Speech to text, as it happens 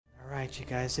right, you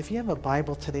guys, if you have a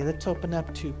Bible today, let's open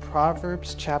up to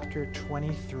Proverbs chapter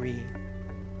 23.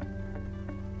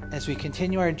 As we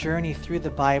continue our journey through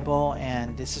the Bible,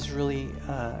 and this is really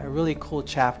a really cool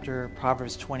chapter,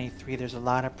 Proverbs 23. There's a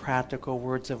lot of practical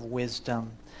words of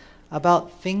wisdom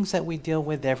about things that we deal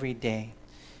with every day.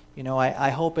 You know, I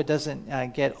hope it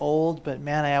doesn't get old, but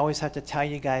man, I always have to tell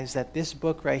you guys that this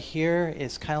book right here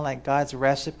is kind of like God's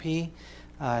recipe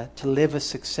to live a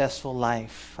successful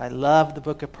life. I love the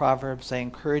book of Proverbs. I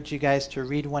encourage you guys to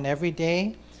read one every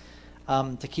day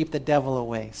to keep the devil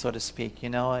away, so to speak. You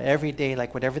know, every day,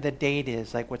 like whatever the date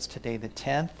is, like what's today, the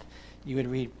 10th, you would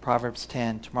read Proverbs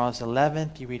 10. Tomorrow's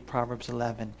 11th, you read Proverbs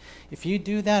 11. If you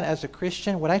do that as a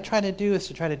Christian, what I try to do is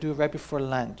to try to do it right before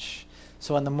lunch.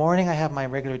 So in the morning, I have my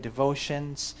regular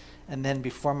devotions, and then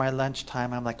before my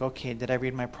lunchtime, I'm like, okay, did I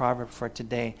read my proverb for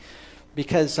today?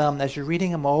 Because as you're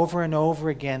reading them over and over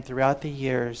again throughout the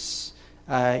years,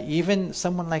 even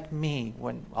someone like me,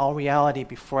 when all reality,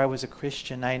 before I was a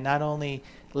Christian, I not only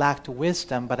lacked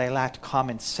wisdom, but I lacked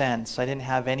common sense. I didn't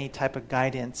have any type of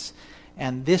guidance.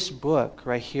 And this book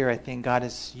right here, I think God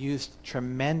has used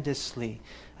tremendously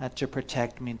to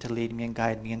protect me and to lead me and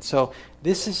guide me. And so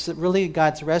this is really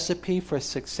God's recipe for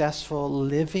successful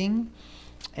living.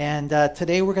 And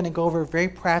today we're going to go over very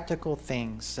practical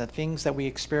things, things that we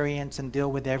experience and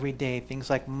deal with every day, things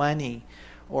like money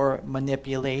or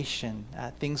manipulation,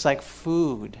 things like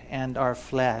food and our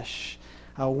flesh,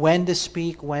 when to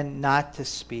speak, when not to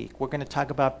speak. We're going to talk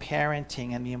about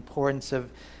parenting and the importance of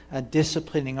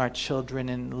disciplining our children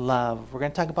in love. We're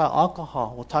going to talk about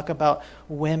alcohol. We'll talk about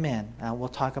women. We'll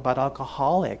talk about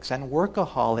alcoholics and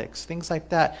workaholics. Things like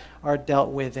that are dealt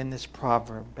with in this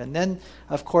proverb. And then,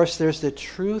 of course, there's the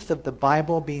truth of the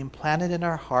Bible being planted in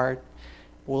our heart.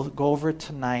 We'll go over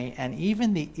tonight. And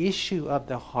even the issue of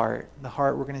the heart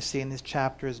we're going to see in this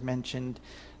chapter is mentioned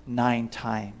 9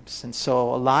 times. And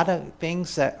so a lot of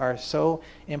things that are so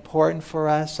important for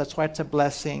us. That's why it's a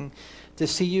blessing to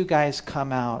see you guys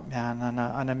come out, man,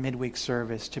 on a midweek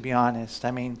service, to be honest. I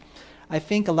mean, I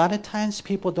think a lot of times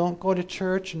people don't go to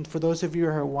church, and for those of you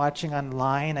who are watching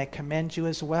online, I commend you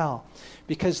as well.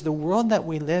 Because the world that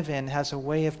we live in has a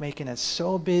way of making us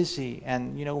so busy,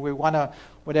 and, you know, we want to,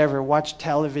 watch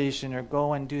television or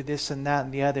go and do this and that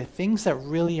and the other, things that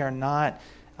really are not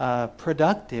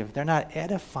productive. They're not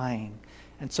edifying.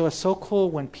 And so it's so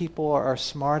cool when people are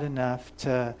smart enough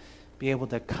to be able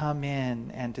to come in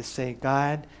and to say,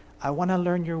 God, I want to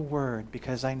learn your word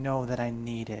because I know that I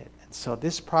need it. And so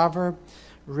this proverb,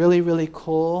 really, really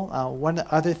cool. One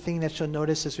other thing that you'll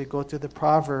notice as we go through the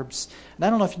Proverbs, and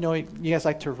I don't know if you guys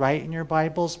like to write in your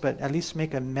Bibles, but at least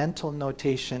make a mental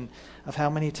notation of how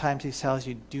many times he tells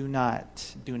you, do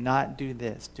not do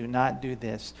this, do not do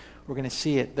this. We're going to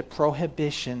see it, the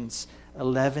prohibitions,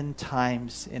 11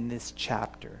 times in this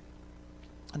chapter.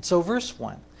 And so verse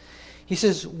 1. He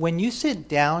says, when you sit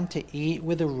down to eat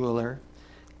with a ruler,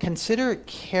 consider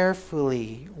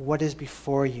carefully what is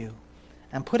before you,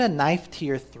 and put a knife to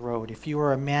your throat if you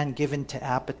are a man given to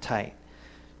appetite.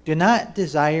 Do not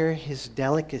desire his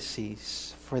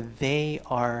delicacies, for they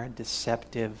are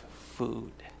deceptive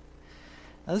food.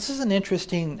 Now, this is an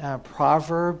interesting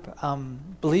proverb.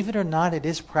 Believe it or not, it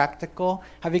is practical.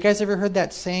 Have you guys ever heard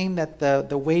that saying that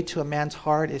the way to a man's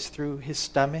heart is through his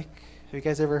stomach? Have you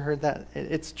guys ever heard that?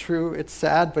 It's true. It's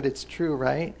sad, but it's true,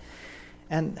 right?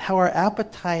 And how our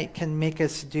appetite can make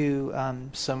us do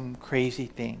some crazy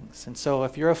things. And so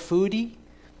if you're a foodie,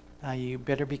 you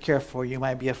better be careful. You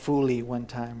might be a foolie one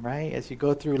time, right? As you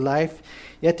go through life,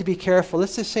 you have to be careful.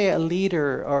 Let's just say a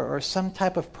leader or some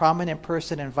type of prominent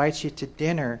person invites you to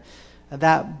dinner.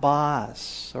 That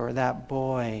boss or that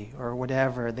boy or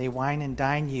whatever, they wine and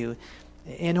dine you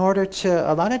in order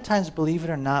to, a lot of times, believe it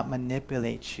or not,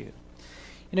 manipulate you.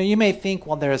 You know, you may think,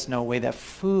 well, there is no way that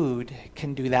food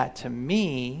can do that to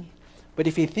me. But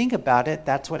if you think about it,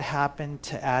 that's what happened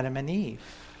to Adam and Eve.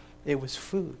 It was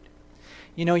food.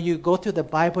 You know, you go through the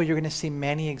Bible, you're going to see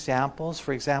many examples.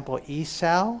 For example,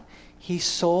 Esau, he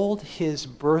sold his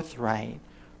birthright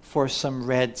for some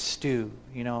red stew,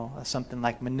 you know, something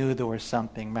like menudo or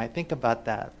something, right? Think about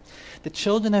that. The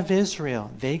children of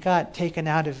Israel, they got taken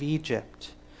out of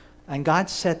Egypt, and God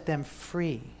set them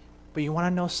free. But you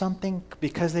want to know something?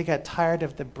 Because they got tired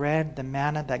of the bread, the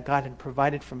manna that God had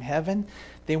provided from heaven,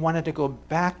 they wanted to go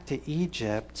back to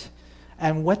Egypt.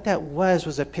 And what that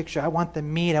was a picture. I want the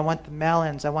meat, I want the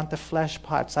melons, I want the flesh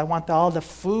pots, I want all the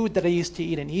food that I used to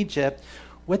eat in Egypt.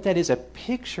 What that is a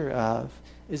picture of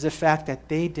is the fact that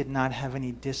they did not have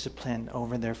any discipline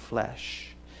over their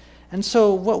flesh. And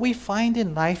so what we find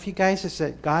in life, you guys, is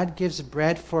that God gives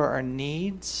bread for our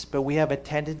needs, but we have a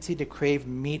tendency to crave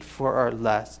meat for our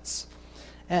lusts.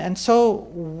 And so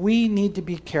we need to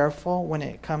be careful when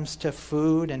it comes to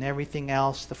food and everything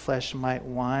else the flesh might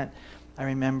want. I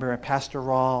remember Pastor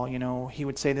Rawl, he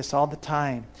would say this all the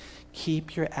time: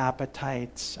 keep your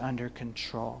appetites under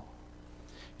control.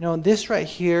 This right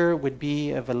here would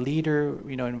be of a leader,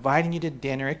 inviting you to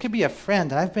dinner. It could be a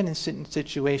friend. I've been in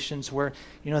situations where,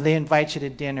 they invite you to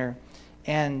dinner,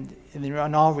 and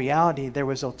in all reality, there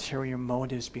was ulterior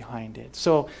motives behind it.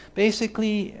 So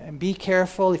basically, be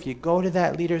careful. If you go to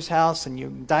that leader's house and you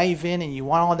dive in and you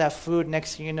want all that food,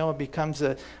 next thing you know, it becomes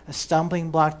a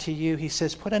stumbling block to you. He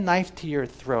says, put a knife to your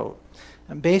throat.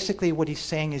 And basically what he's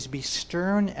saying is, be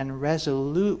stern and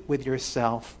resolute with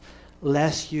yourself,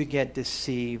 lest you get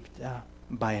deceived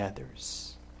by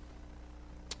others.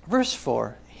 Verse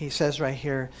 4, he says right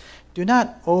here, do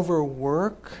not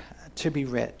overwork to be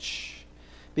rich.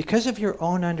 Because of your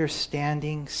own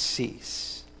understanding,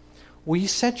 cease. Will you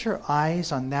set your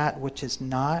eyes on that which is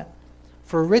not?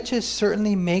 For riches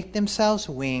certainly make themselves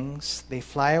wings. They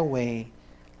fly away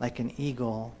like an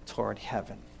eagle toward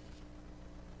heaven.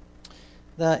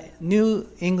 The New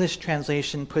English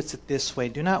Translation puts it this way: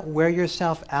 do not wear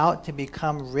yourself out to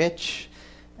become rich.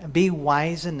 Be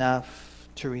wise enough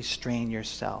to restrain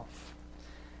yourself.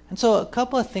 And so a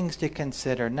couple of things to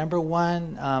consider. Number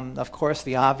one, of course,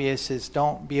 the obvious is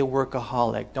don't be a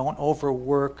workaholic. Don't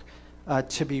overwork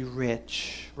to be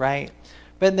rich, right?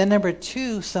 But then number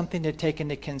two, something to take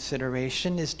into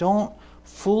consideration is don't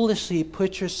foolishly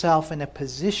put yourself in a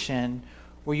position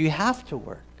where you have to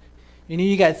work.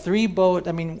 You got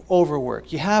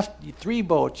overwork. You have 3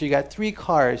 boats, you got 3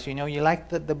 cars, you like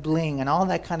the bling and all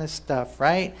that kind of stuff,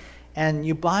 right? And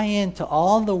you buy into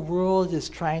all the world is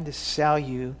trying to sell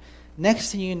you.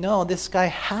 Next thing you know, this guy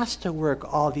has to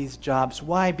work all these jobs.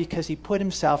 Why? Because he put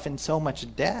himself in so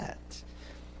much debt.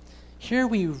 Here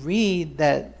we read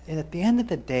that at the end of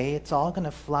the day, it's all going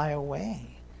to fly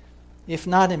away. If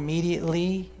not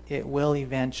immediately, it will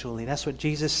eventually. That's what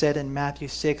Jesus said in Matthew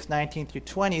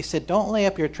 6:19-20. He said, don't lay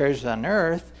up your treasures on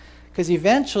earth, because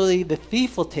eventually the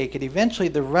thief will take it. Eventually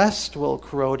the rust will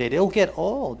corrode it. It'll get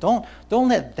old. Don't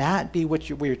let that be where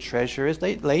your treasure is.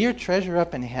 Lay your treasure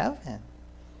up in heaven.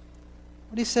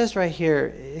 What he says right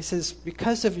here, he says,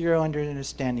 because of your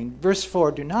understanding. Verse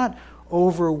 4, do not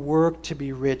overwork to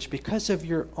be rich. Because of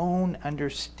your own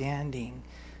understanding,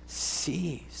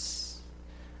 cease.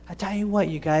 I tell you what,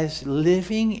 you guys,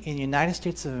 living in the United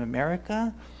States of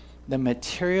America, the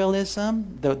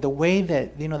materialism, the way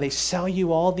that, they sell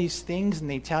you all these things and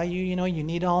they tell you, you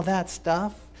need all that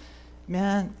stuff.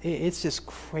 Man, it's just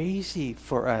crazy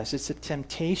for us. It's a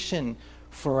temptation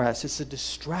for us. It's a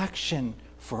distraction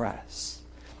for us.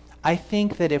 I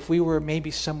think that if we were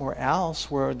maybe somewhere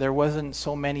else where there wasn't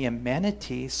so many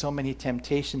amenities, so many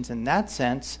temptations in that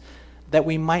sense, that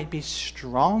we might be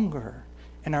stronger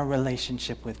in our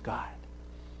relationship with God.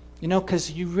 Because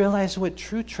you realize what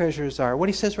true treasures are. What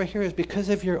he says right here is, because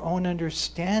of your own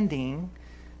understanding,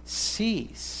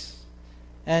 cease.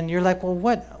 And you're like, well,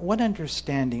 what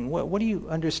understanding? What do you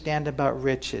understand about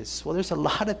riches? Well, there's a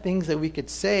lot of things that we could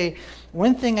say.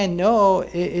 One thing I know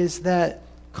is that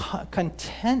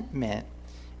contentment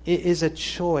is a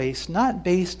choice, not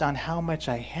based on how much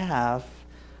I have,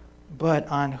 but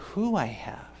on who I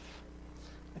have.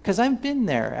 Because I've been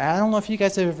there. I don't know if you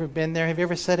guys have ever been there. Have you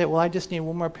ever said it? Well, I just need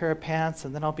one more pair of pants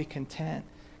and then I'll be content.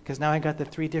 Because now I got the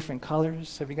 3 different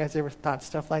colors. Have you guys ever thought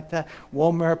stuff like that?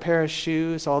 One more pair of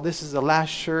shoes. Oh, this is the last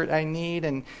shirt I need.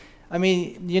 And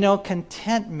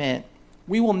contentment.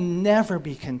 We will never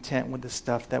be content with the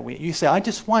stuff that you say, I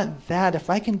just want that. If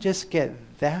I can just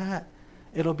get that,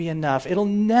 it'll be enough. It'll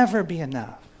never be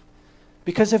enough.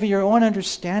 Because of your own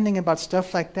understanding about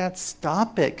stuff like that,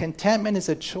 stop it. Contentment is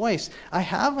a choice. I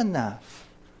have enough.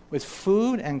 With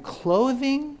food and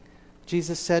clothing,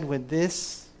 Jesus said, with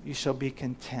this you shall be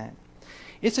content.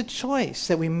 It's a choice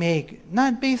that we make,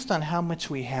 not based on how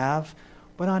much we have,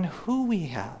 but on who we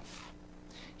have.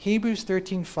 Hebrews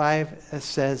 13:5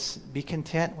 says, be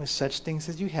content with such things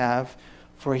as you have,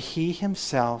 for he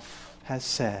himself has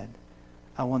said,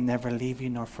 I will never leave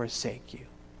you nor forsake you.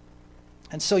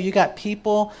 And so you got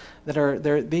people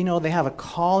that they have a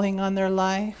calling on their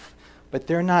life, but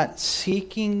they're not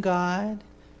seeking God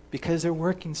because they're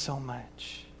working so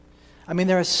much.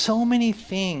 There are so many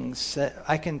things that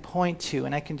I can point to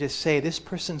and I can just say, this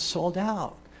person sold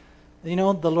out. The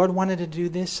Lord wanted to do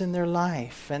this in their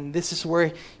life. And this is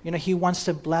where, he wants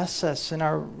to bless us in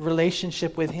our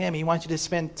relationship with him. He wants you to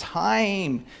spend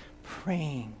time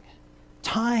praying.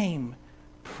 Time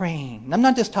praying. And I'm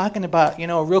not just talking about,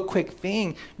 a real quick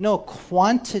thing. No,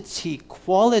 quality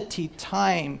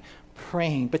time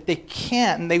praying. But they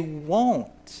can't and they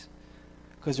won't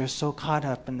because they're so caught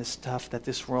up in the stuff that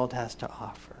this world has to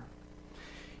offer.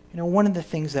 One of the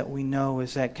things that we know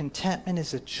is that contentment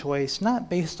is a choice, not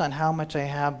based on how much I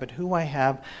have, but who I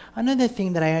have. Another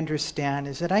thing that I understand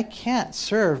is that I can't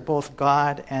serve both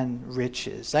God and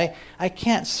riches. I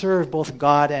can't serve both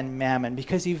God and mammon,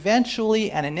 because eventually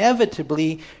and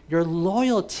inevitably your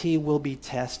loyalty will be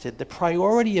tested. The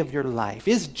priority of your life.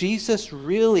 Is Jesus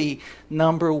really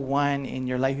number one in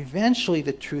your life? Eventually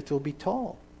the truth will be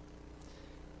told.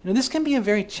 This can be a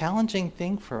very challenging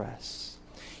thing for us.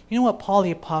 You know what Paul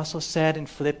the Apostle said in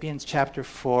Philippians chapter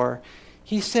 4?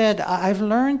 He said, I've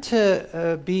learned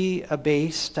to be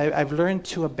abased. I've learned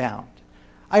to abound.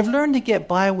 I've learned to get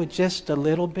by with just a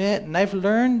little bit, and I've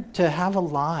learned to have a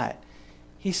lot.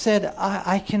 He said,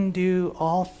 I can do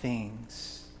all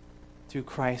things through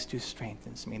Christ who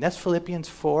strengthens me. That's Philippians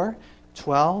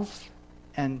 4:12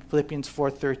 and Philippians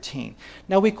 4:13.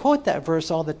 Now we quote that verse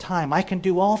all the time. I can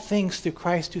do all things through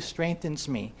Christ who strengthens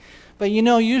me. But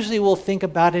usually we'll think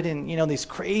about it in these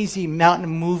crazy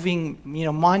mountain-moving,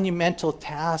 monumental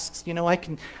tasks.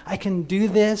 I can do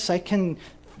this. I can,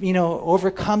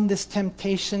 overcome this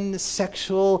temptation, this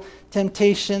sexual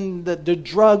temptation, the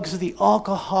drugs, the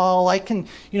alcohol. I can,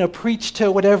 preach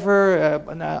to whatever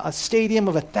a stadium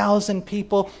of 1,000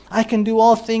 people. I can do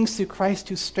all things through Christ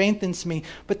who strengthens me.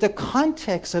 But the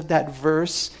context of that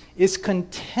verse is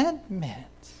contentment.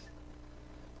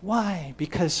 Why?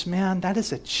 Because, man, that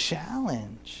is a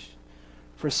challenge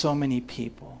for so many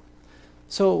people.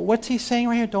 So what's he saying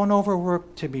right here? Don't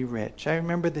overwork to be rich. I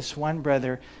remember this one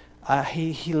brother,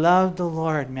 he loved the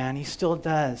Lord, man. He still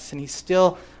does. And he's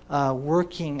still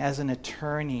working as an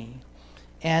attorney.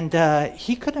 And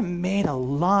he could have made a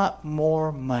lot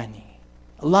more money.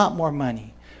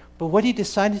 But what he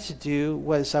decided to do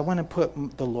was, I want to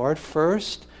put the Lord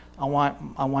first. I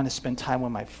want to spend time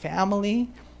with my family.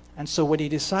 And so what he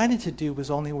decided to do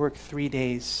was only work 3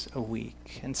 days a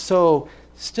week. And so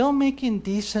still making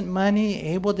decent money,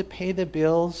 able to pay the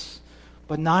bills,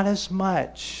 but not as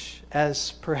much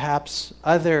as perhaps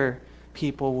other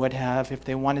people would have if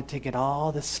they wanted to get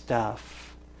all the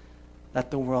stuff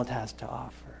that the world has to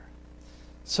offer.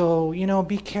 So,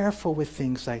 be careful with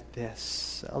things like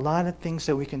this. A lot of things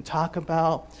that we can talk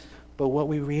about, but what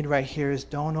we read right here is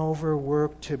don't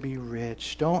overwork to be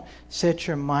rich. Don't set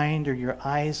your mind or your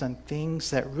eyes on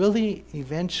things that really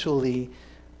eventually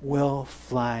will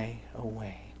fly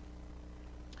away.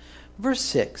 Verse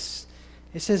 6,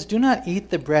 it says, do not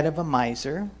eat the bread of a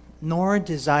miser, nor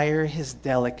desire his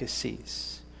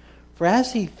delicacies. For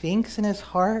as he thinks in his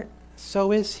heart,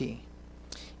 so is he.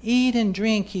 Eat and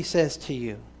drink, he says to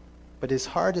you, but his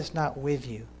heart is not with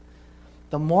you.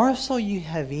 The morsel you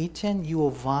have eaten, you will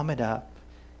vomit up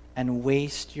and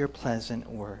waste your pleasant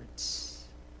words.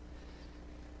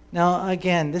 Now,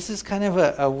 again, this is kind of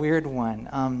a weird one.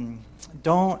 And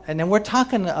then we're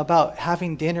talking about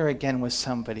having dinner again with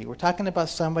somebody. We're talking about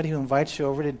somebody who invites you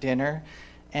over to dinner.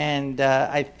 And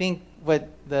I think what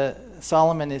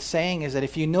Solomon is saying is that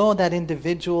if you know that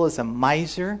individual is a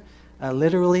miser,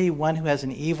 literally one who has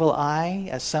an evil eye,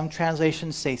 as some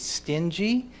translations say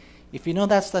stingy, if you know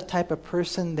that's the type of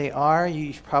person they are,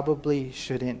 you probably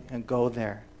shouldn't go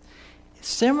there.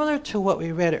 Similar to what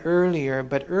we read earlier,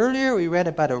 but earlier we read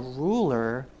about a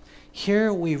ruler.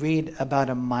 Here we read about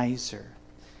a miser.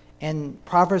 In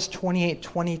Proverbs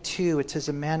 28:22, it says,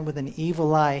 a man with an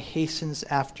evil eye hastens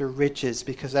after riches,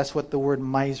 because that's what the word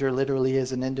miser literally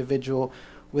is, an individual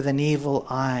with an evil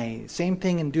eye. Same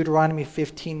thing in Deuteronomy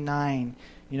 15:9,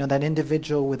 that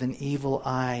individual with an evil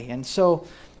eye. And so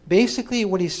basically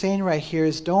what he's saying right here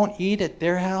is don't eat at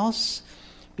their house,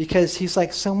 because he's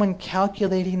like someone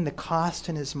calculating the cost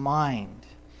in his mind.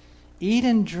 Eat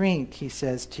and drink, he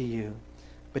says to you,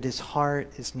 but his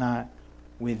heart is not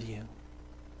with you.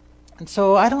 And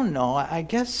so I don't know, I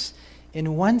guess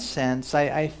in one sense,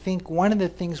 I think one of the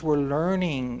things we're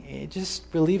learning,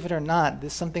 just believe it or not,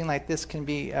 something like this can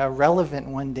be relevant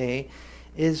one day,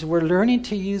 is we're learning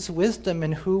to use wisdom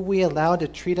in who we allow to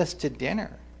treat us to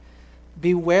dinner.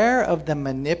 Beware of the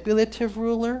manipulative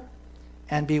ruler,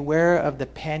 and beware of the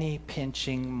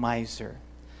penny-pinching miser.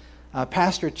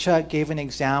 Pastor Chuck gave an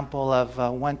example of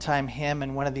one time him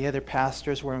and one of the other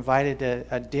pastors were invited to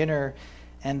a dinner,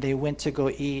 and they went to go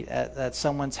eat at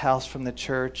someone's house from the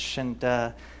church. And,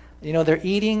 they're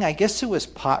eating, I guess it was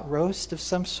pot roast of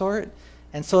some sort.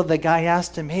 And so the guy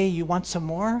asked him, hey, you want some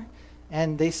more?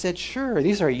 And they said, sure.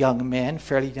 These are young men,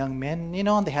 fairly young men,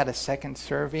 and they had a second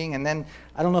serving. And then,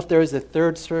 I don't know if there was a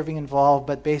third serving involved,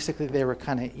 but basically they were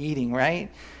kind of eating,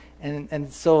 right?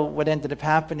 And so what ended up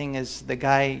happening is the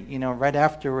guy, right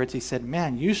afterwards, he said,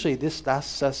 man, usually this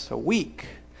lasts us a week.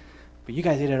 but you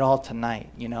guys did it all tonight,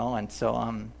 And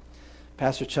so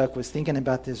Pastor Chuck was thinking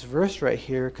about this verse right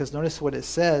here, because notice what it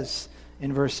says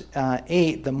in verse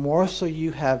 8, the morsel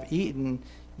you have eaten,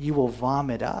 you will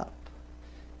vomit up.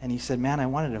 And he said, man, I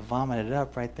wanted to vomit it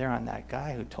up right there on that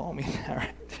guy who told me that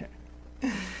right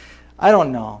there. I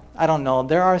don't know.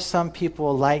 There are some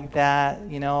people like that,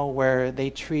 where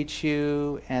they treat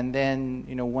you and then,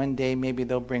 one day maybe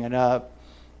they'll bring it up.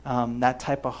 That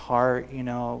type of heart,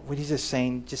 what he's just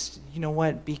saying, just,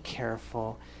 be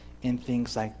careful in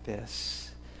things like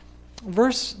this.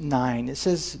 Verse 9, it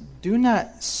says, do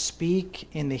not speak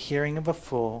in the hearing of a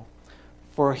fool,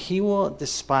 for he will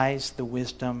despise the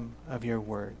wisdom of your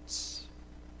words.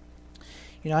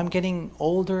 I'm getting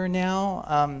older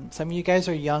now. Some of you guys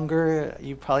are younger.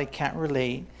 You probably can't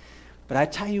relate. But I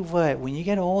tell you what, when you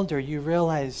get older, you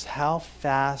realize how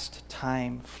fast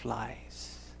time flies.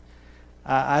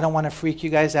 I don't want to freak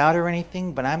you guys out or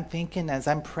anything, but I'm thinking as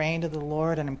I'm praying to the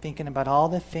Lord and I'm thinking about all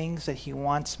the things that he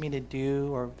wants me to do,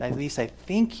 or at least I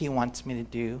think he wants me to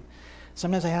do.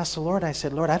 Sometimes I ask the Lord, I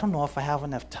said, Lord, I don't know if I have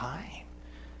enough time.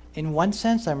 In one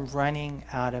sense, I'm running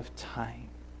out of time.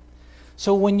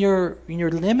 So when you're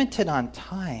limited on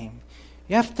time,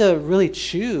 you have to really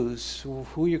choose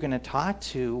who you're going to talk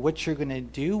to, what you're going to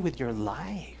do with your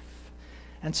life.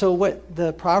 And so what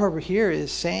the proverb here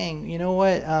is saying,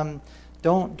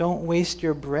 don't waste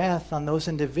your breath on those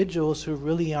individuals who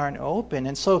really aren't open.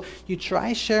 And so you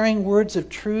try sharing words of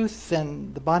truth,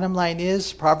 and the bottom line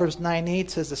is Proverbs 9:8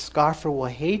 says the scoffer will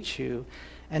hate you.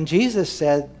 And Jesus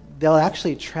said they'll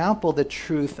actually trample the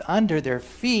truth under their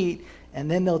feet, and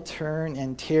then they'll turn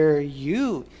and tear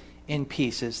you in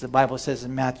pieces. The Bible says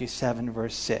in Matthew 7,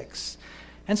 verse 6.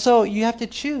 And so you have to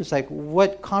choose,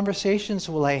 what conversations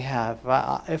will I have?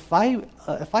 If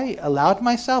I allowed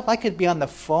myself, I could be on the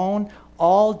phone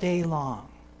all day long.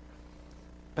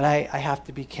 But I have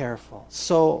to be careful.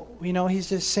 So, he's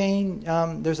just saying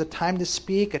there's a time to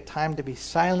speak, a time to be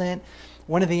silent.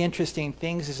 One of the interesting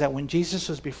things is that when Jesus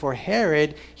was before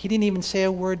Herod, he didn't even say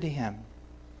a word to him.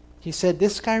 He said,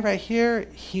 this guy right here,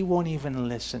 he won't even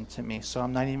listen to me, so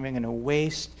I'm not even going to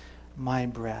waste my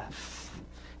breath.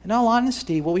 In all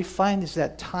honesty, what we find is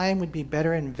that time would be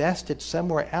better invested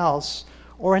somewhere else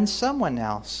or in someone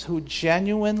else who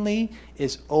genuinely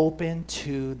is open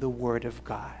to the Word of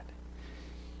God.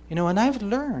 And I've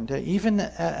learned, even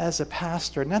as a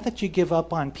pastor, not that you give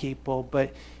up on people,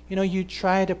 but you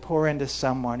try to pour into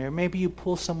someone, or maybe you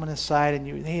pull someone aside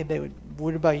and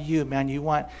what about you, man? You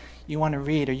want to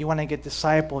read, or you want to get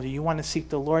discipled, or you want to seek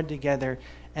the Lord together.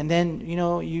 And then,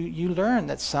 you learn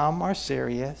that some are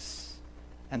serious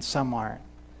and some aren't.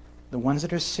 The ones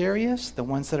that are serious, the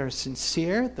ones that are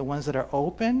sincere, the ones that are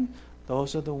open,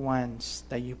 those are the ones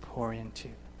that you pour into.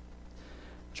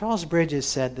 Charles Bridges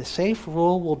said, the safe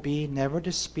rule will be never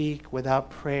to speak without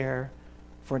prayer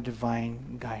for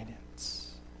divine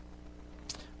guidance.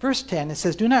 Verse 10, it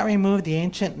says, do not remove the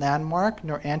ancient landmark,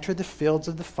 nor enter the fields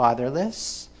of the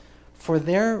fatherless, for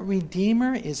their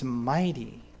Redeemer is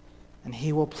mighty, and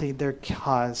he will plead their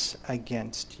cause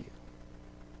against you.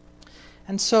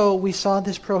 And so we saw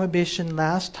this prohibition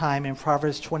last time in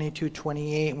Proverbs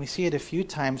 22:28, and we see it a few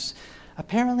times.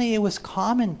 Apparently it was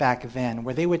common back then,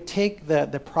 where they would take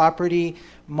the property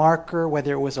marker,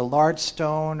 whether it was a large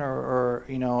stone or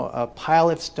a pile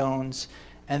of stones,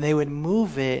 and they would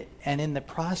move it, and in the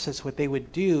process what they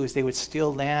would do is they would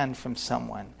steal land from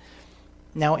someone.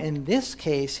 Now in this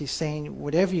case, he's saying,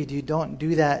 whatever you do, don't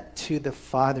do that to the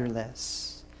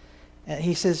fatherless.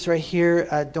 He says right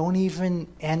here, don't even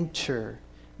enter,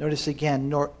 notice again,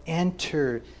 nor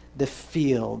enter the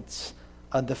fields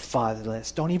of the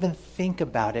fatherless. Don't even think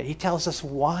about it. He tells us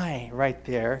why right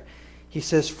there. He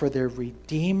says, for their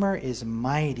Redeemer is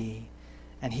mighty,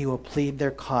 and he will plead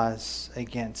their cause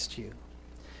against you.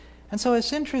 And so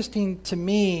it's interesting to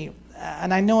me,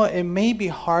 and I know it may be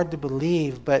hard to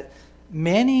believe, but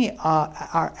many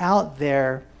are out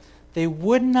there, they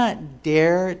would not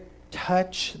dare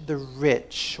touch the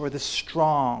rich or the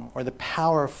strong or the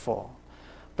powerful.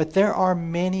 But there are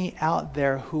many out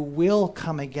there who will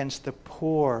come against the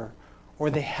poor or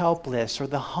the helpless or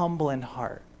the humble in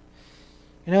heart.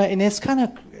 And it's kind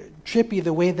of trippy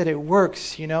the way that it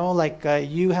works, you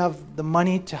have the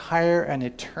money to hire an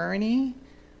attorney,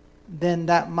 then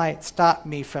that might stop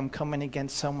me from coming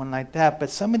against someone like that. But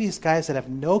some of these guys that have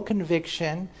no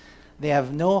conviction, they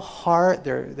have no heart,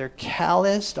 they're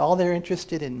calloused, all they're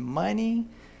interested in money,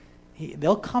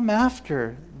 they'll come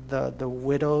after the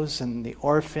widows and the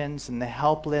orphans and the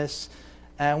helpless.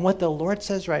 And what the Lord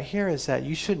says right here is that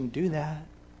you shouldn't do that.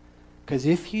 Because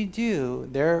if you do,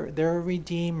 they're a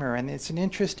redeemer. And it's an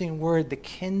interesting word, the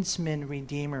kinsman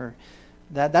redeemer.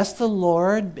 That's the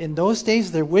Lord. In those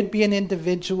days, there would be an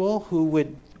individual who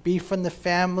would be from the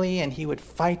family and he would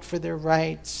fight for their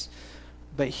rights.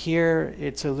 But here,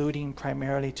 it's alluding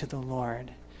primarily to the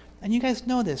Lord. And you guys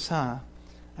know this, huh?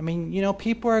 I mean,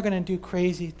 people are going to do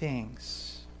crazy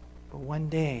things. But one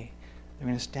day, they're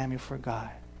going to stand before God.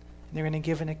 And they're going to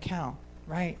give an account,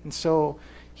 right? And so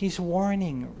he's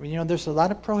warning. There's a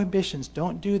lot of prohibitions.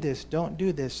 Don't do this. Don't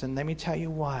do this. And let me tell you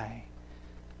why.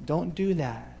 Don't do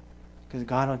that, because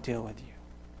God will deal with you.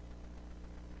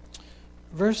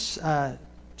 Verse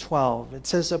 12, it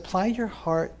says, apply your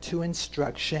heart to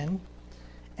instruction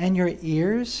and your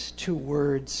ears to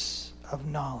words of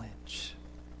knowledge.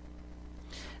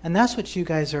 And that's what you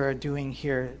guys are doing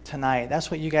here tonight. That's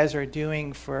what you guys are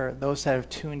doing for those that have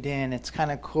tuned in. It's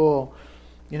kind of cool.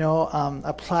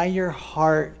 Apply your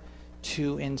heart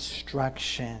to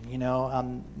instruction.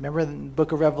 Remember in the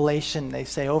book of Revelation, they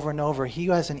say over and over, he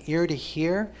who has an ear to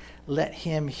hear, let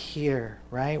him hear,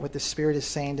 right? What the Spirit is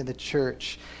saying to the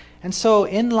church. And so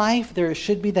in life, there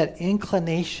should be that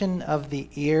inclination of the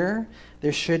ear.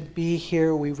 There should be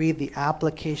here, we read the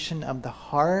application of the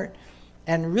heart,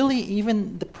 and really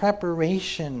even the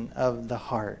preparation of the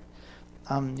heart.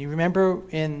 You remember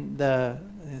in the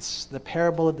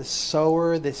parable of the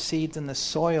sower, the seeds in the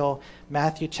soil,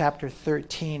 Matthew chapter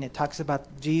 13, it talks about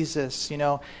Jesus,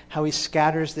 how he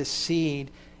scatters the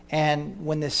seed, and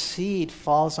when the seed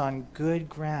falls on good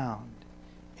ground,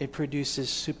 it produces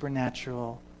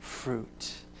supernatural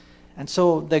fruit. And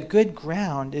so the good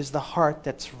ground is the heart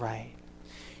that's right.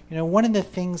 One of the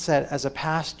things that as a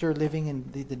pastor living in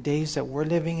the days that we're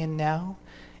living in now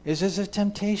is there's a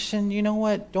temptation,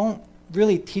 don't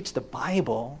really teach the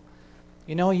Bible.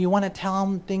 You want to tell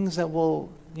them things that will,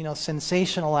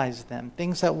 sensationalize them,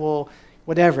 things that will,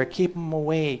 keep them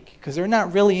awake, because they're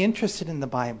not really interested in the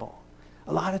Bible.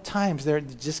 A lot of times they're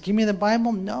just, give me the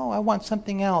Bible. No, I want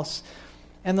something else.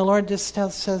 And the Lord just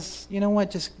says,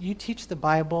 just you teach the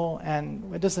Bible,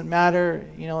 and it doesn't matter,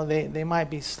 they might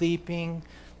be sleeping.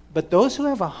 But those who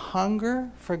have a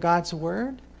hunger for God's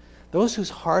word, those whose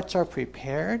hearts are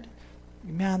prepared,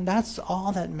 man, that's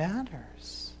all that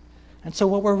matters. And so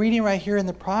what we're reading right here in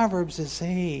the Proverbs is,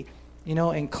 hey,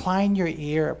 incline your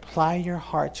ear, apply your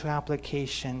heart to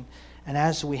application. And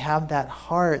as we have that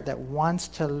heart that wants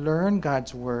to learn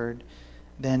God's word,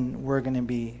 then we're going to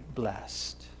be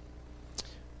blessed.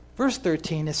 Verse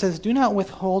 13, it says, do not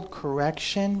withhold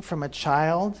correction from a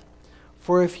child,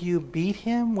 for if you beat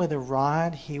him with a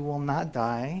rod, he will not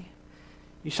die.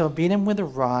 You shall beat him with a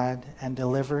rod and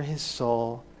deliver his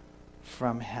soul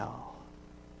from hell.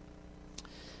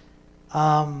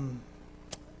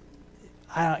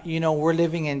 We're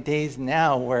living in days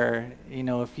now where,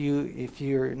 if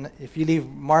you leave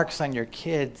marks on your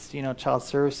kids, child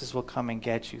services will come and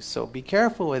get you. So be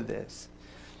careful with this.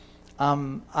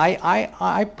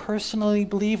 I personally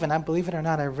believe, and I believe it or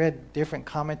not, I read different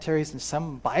commentaries, and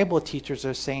some Bible teachers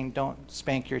are saying don't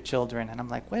spank your children. And I'm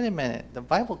like, wait a minute, the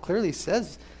Bible clearly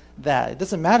says that. It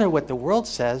doesn't matter what the world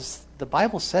says, the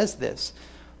Bible says this.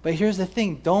 But here's the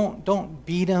thing, don't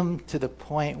beat them to the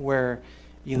point where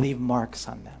you leave marks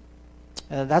on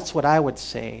them. That's what I would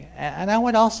say. And I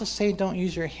would also say don't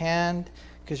use your hand,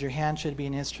 because your hand should be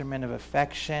an instrument of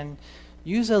affection.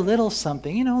 Use a little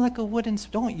something, like a wooden,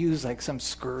 don't use like some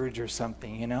scourge or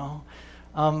something,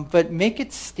 but make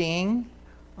it sting,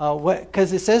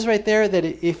 because it says right there that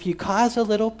if you cause a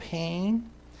little pain,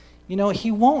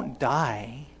 he won't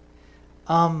die.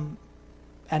 And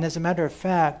as a matter of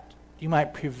fact, you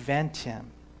might prevent him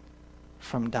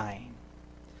from dying.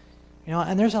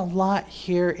 And there's a lot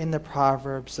here in the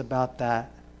Proverbs about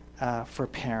that. For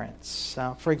parents.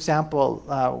 For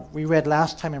example, we read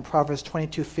last time in Proverbs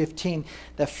 22:15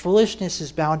 that foolishness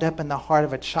is bound up in the heart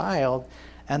of a child,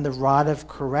 and the rod of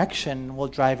correction will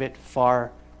drive it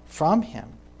far from him.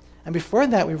 And before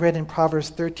that, we read in Proverbs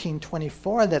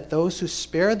 13:24 that those who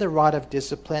spare the rod of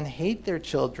discipline hate their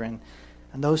children,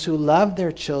 and those who love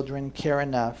their children care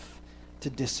enough to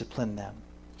discipline them.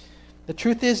 The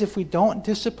truth is, if we don't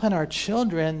discipline our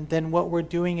children, then what we're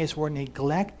doing is we're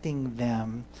neglecting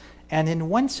them. And in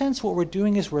one sense, what we're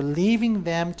doing is we're leaving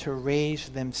them to raise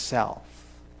themselves.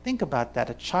 Think about that.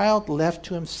 A child left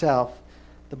to himself,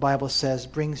 the Bible says,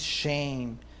 brings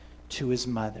shame to his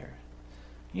mother.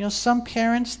 Some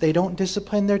parents, they don't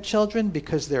discipline their children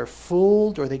because they're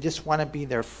fooled or they just want to be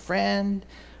their friend.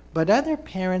 But other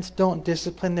parents don't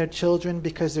discipline their children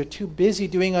because they're too busy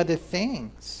doing other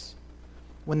things.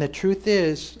 When the truth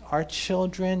is, our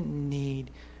children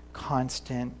need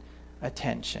constant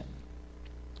attention.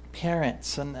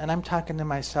 Parents, and I'm talking to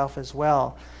myself as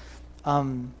well,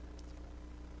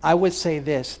 I would say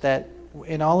this, that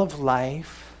in all of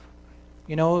life,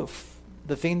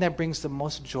 The thing that brings the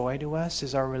most joy to us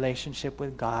is our relationship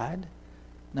with God,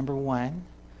 number one.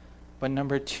 But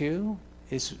number two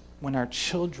is when our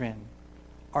children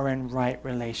are in right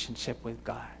relationship with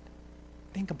God.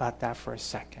 Think about that for a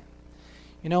second.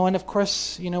 And of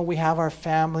course, we have our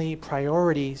family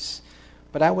priorities,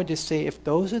 but I would just say if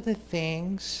those are the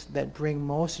things that bring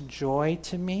most joy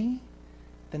to me,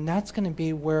 then that's going to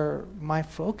be where my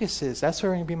focus is. That's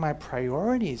where going to be my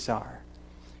priorities are.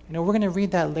 We're going to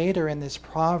read that later in this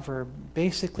proverb,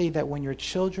 basically that when your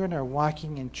children are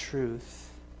walking in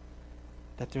truth,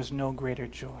 that there's no greater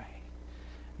joy.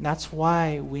 And that's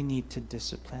why we need to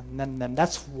discipline them.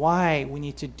 That's why we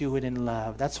need to do it in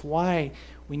love. That's why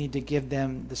we need to give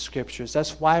them the scriptures.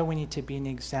 That's why we need to be an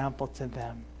example to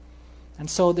them. And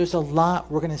so there's a lot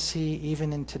we're going to see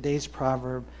even in today's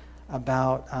proverb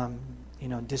about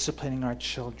disciplining our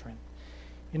children.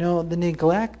 The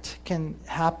neglect can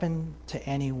happen to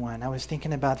anyone. I was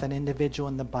thinking about that individual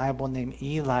in the Bible named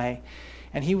Eli,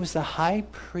 and he was the high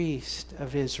priest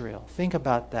of Israel. Think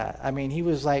about that. I mean, he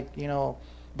was like,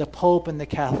 the Pope in the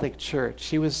Catholic Church.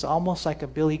 He was almost like a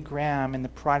Billy Graham in the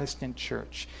Protestant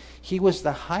Church. He was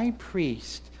the high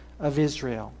priest of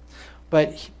Israel.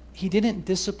 But he didn't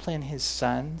discipline his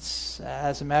sons.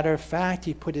 As a matter of fact,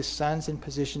 he put his sons in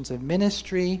positions of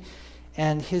ministry,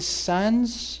 and his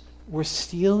sons were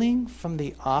stealing from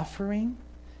the offering.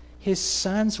 His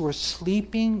sons were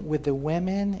sleeping with the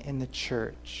women in the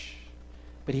church.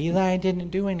 But Eli didn't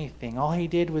do anything. All he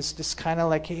did was just kind of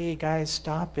like, hey, guys,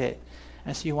 stop it.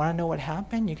 And so you want to know what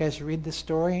happened? You guys read the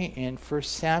story in 1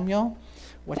 Samuel.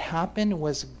 What happened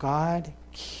was God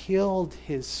killed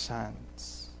his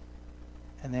sons.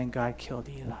 And then God killed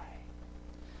Eli.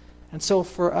 And so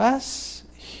for us,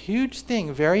 huge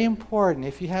thing, very important,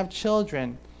 if you have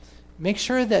children, make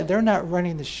sure that they're not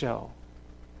running the show.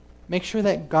 Make sure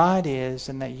that God is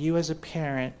and that you as a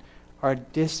parent are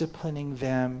disciplining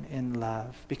them in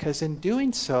love. Because in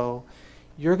doing so,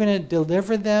 you're going to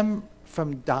deliver them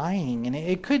from dying. And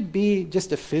it could be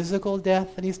just a physical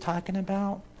death that he's talking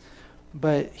about,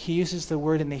 but he uses the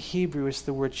word in the Hebrew, it's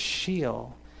the word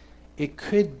sheol. It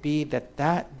could be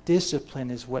that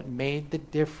discipline is what made the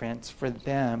difference for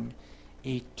them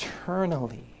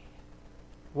eternally.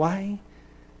 Why?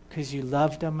 Because you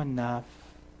loved them enough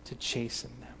to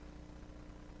chasten them.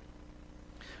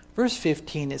 Verse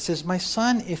 15, it says, "My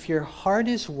son, if your heart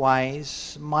is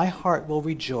wise, my heart will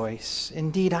rejoice.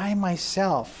 Indeed, I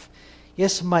myself,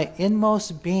 yes, my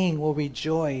inmost being will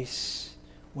rejoice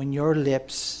when your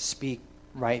lips speak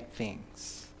right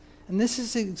things." And this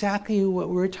is exactly what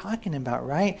we're talking about,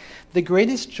 right? The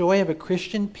greatest joy of a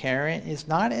Christian parent is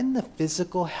not in the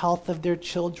physical health of their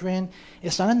children.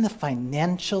 It's not in the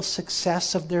financial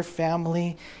success of their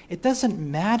family. It doesn't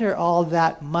matter all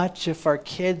that much if our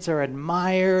kids are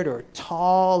admired or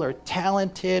tall or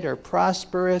talented or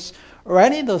prosperous or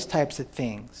any of those types of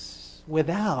things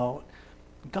without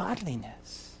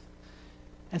godliness.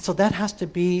 And so that has to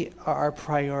be our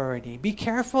priority. Be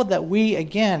careful that we,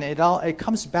 again, it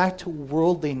comes back to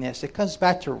worldliness. It comes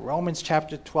back to Romans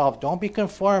chapter 12. Don't be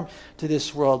conformed to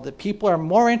this world. That people are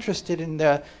more interested in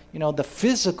the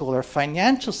physical or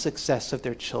financial success of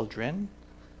their children,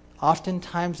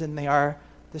 oftentimes than they are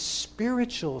the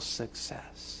spiritual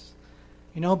success.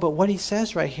 But what he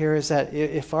says right here is that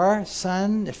if our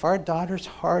daughter's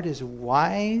heart is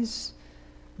wise,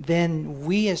 then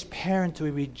we as parents, we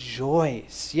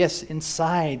rejoice. Yes,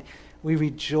 inside, we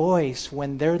rejoice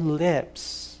when their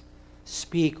lips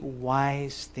speak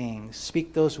wise things,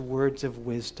 speak those words of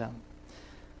wisdom.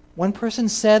 One person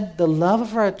said, "The love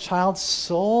of our child's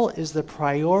soul is the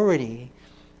priority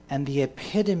and the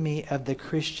epitome of the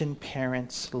Christian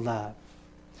parent's love."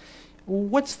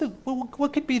 What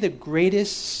could be the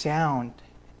greatest sound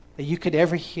that you could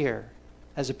ever hear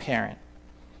as a parent?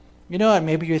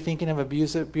 Maybe you're thinking of a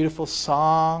beautiful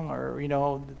song or,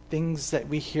 the things that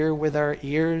we hear with our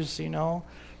ears,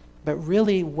 But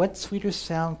really, what sweeter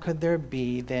sound could there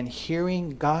be than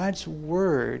hearing God's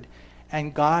word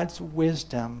and God's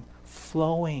wisdom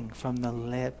flowing from the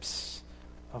lips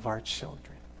of our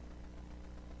children?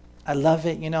 I love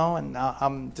it, and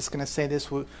I'm just going to say this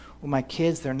with my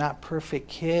kids. They're not perfect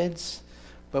kids,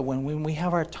 but when we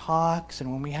have our talks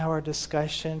and when we have our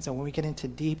discussions and when we get into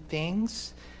deep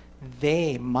things,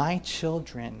 my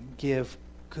children, give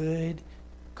good,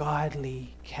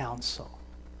 godly counsel.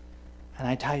 And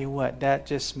I tell you what, that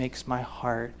just makes my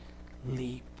heart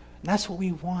leap. And that's what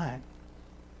we want.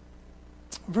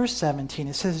 Verse 17,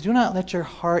 it says, "Do not let your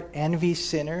heart envy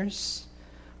sinners,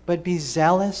 but be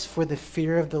zealous for the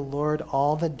fear of the Lord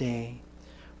all the day.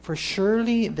 For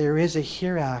surely there is a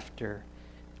hereafter,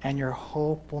 and your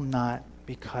hope will not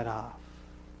be cut off."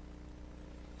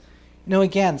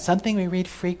 Again, something we read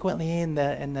frequently in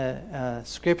the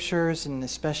scriptures, and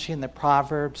especially in the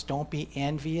Proverbs: don't be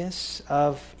envious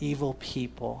of evil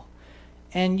people.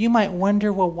 And you might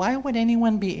wonder, well, why would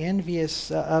anyone be envious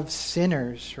of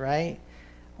sinners, right?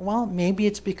 Well, maybe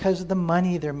it's because of the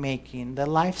money they're making, the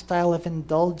lifestyle of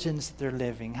indulgence that they're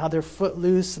living, how they're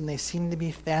footloose and they seem to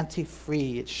be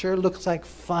fancy-free. It sure looks like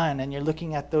fun, and you're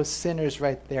looking at those sinners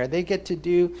right there. They get to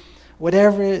do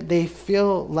whatever they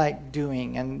feel like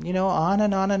doing, and on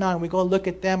and on and on. We go look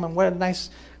at them, and what a nice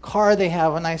car they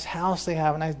have, a nice house they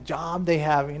have, a nice job they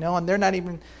have, and they're not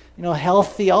even,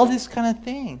 healthy, all these kind of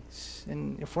things.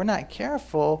 And if we're not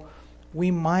careful,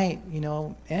 we might,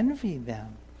 envy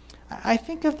them. I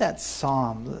think of that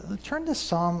psalm. Turn to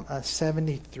Psalm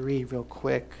 73 real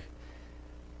quick.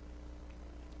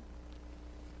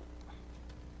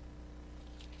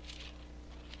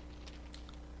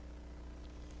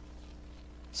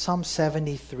 Psalm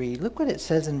 73. Look what it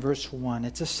says in verse 1.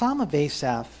 It's a psalm of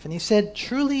Asaph. And he said,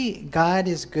 "Truly God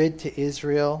is good to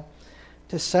Israel,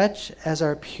 to such as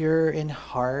are pure in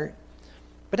heart.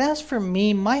 But as for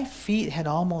me, my feet had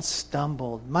almost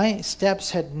stumbled. My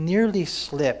steps had nearly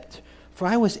slipped. For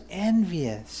I was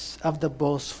envious of the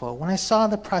boastful when I saw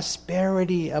the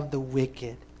prosperity of the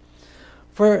wicked.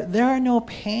 For there are no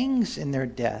pangs in their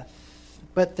death,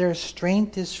 but their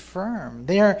strength is firm.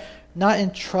 They are not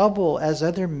in trouble as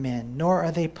other men, nor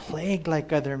are they plagued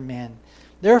like other men.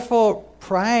 Therefore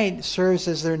pride serves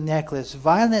as their necklace.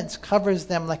 Violence covers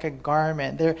them like a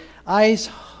garment. Their eyes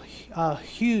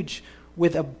huge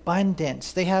with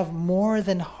abundance. They have more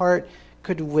than heart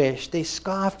could wish. They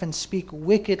scoff and speak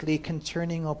wickedly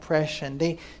concerning oppression.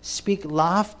 They speak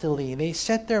loftily. They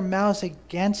set their mouths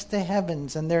against the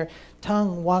heavens, and their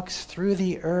tongue walks through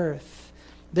the earth.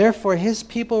 Therefore his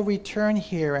people return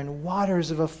here, and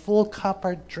waters of a full cup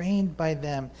are drained by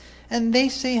them. And they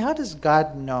say, how does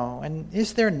God know? And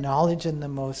is there knowledge in the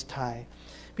Most High?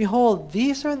 Behold,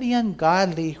 these are the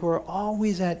ungodly who are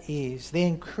always at ease. They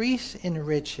increase in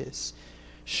riches.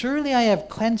 Surely I have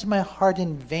cleansed my heart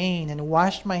in vain and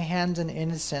washed my hands in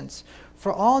innocence.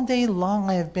 For all day long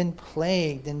I have been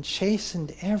plagued and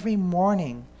chastened every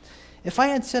morning. If I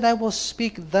had said, I will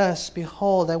speak thus,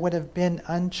 behold, I would have been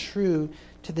untrue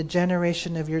to the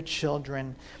generation of your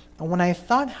children. And when I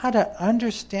thought how to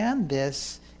understand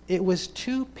this, it was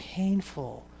too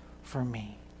painful for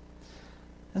me.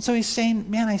 And so he's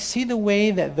saying, man, I see the way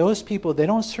that those people, they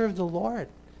don't serve the Lord.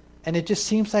 And it just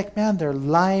seems like, man, their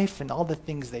life and all the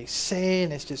things they say,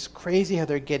 and it's just crazy how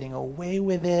they're getting away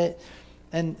with it.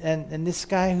 And this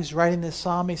guy who's writing this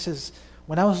psalm, he says,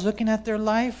 when I was looking at their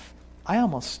life, I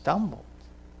almost stumbled.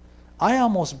 I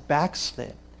almost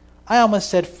backslid. I almost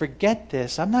said, forget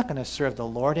this. I'm not going to serve the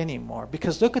Lord anymore.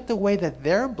 Because look at the way that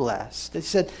they're blessed. They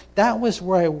said, that was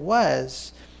where I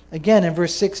was. Again, in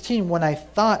verse 16, when I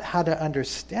thought how to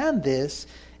understand this,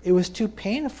 it was too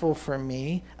painful for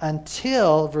me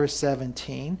until, verse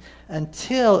 17,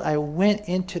 until I went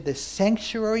into the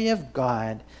sanctuary of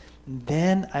God.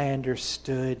 Then I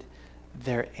understood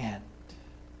their end.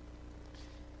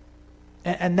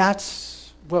 And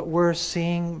that's what we're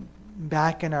seeing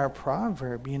back in our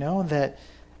proverb, that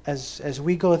as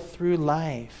we go through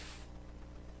life,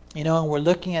 and we're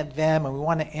looking at them and we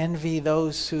want to envy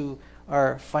those who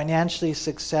are financially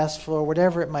successful or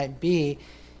whatever it might be,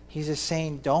 he's just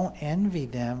saying, don't envy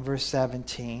them, verse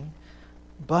 17.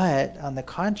 But, on the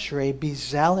contrary, be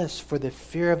zealous for the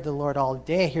fear of the Lord all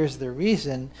day. Here's the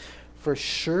reason. For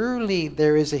surely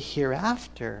there is a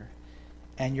hereafter,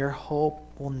 and your hope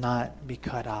will not be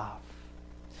cut off.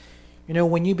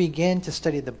 When you begin to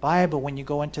study the Bible, when you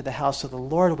go into the house of the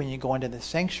Lord, when you go into the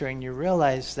sanctuary, and you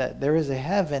realize that there is a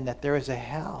heaven, that there is a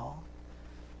hell,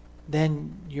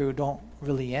 then you don't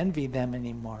really envy them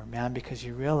anymore, man, because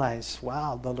you realize,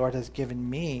 wow, the Lord has given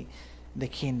me the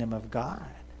kingdom of God.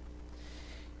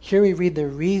 Here we read the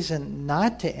reason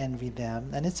not to envy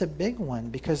them, and it's a big one,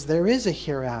 because there is a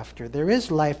hereafter. There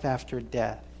is life after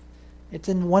death. It's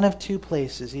in one of two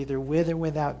places, either with or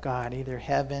without God, either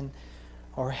heaven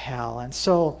or hell. And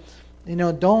so,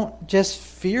 don't just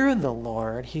fear the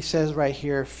Lord. He says right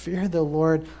here, fear the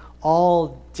Lord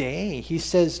all day. He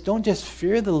says, don't just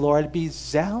fear the Lord, be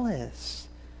zealous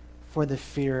for the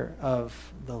fear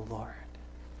of the Lord.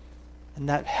 And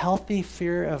that healthy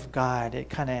fear of God, it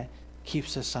kind of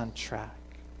keeps us on track.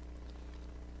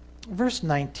 Verse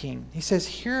 19, he says,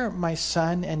 hear, my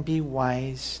son, and be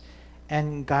wise,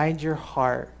 and guide your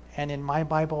heart. And in my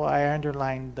Bible, I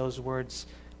underlined those words,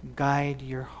 guide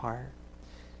your heart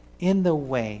in the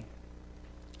way.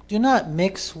 Do not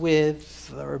mix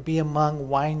with or be among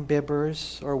wine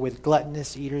bibbers or with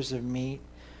gluttonous eaters of meat,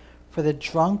 for the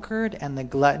drunkard and the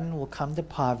glutton will come to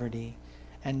poverty,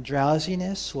 and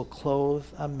drowsiness will clothe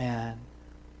a man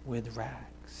with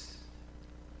rags.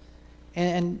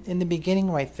 And in the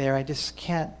beginning right there, I just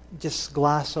can't just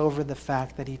gloss over the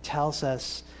fact that he tells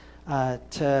us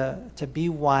to be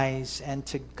wise and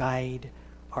to guide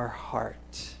our heart.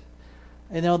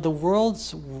 You know, the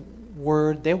world's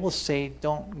word, they will say,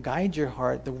 don't guide your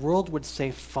heart. The world would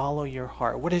say, follow your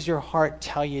heart. What does your heart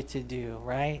tell you to do,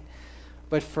 right?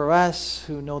 But for us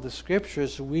who know the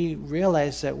scriptures, we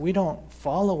realize that we don't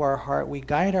follow our heart. We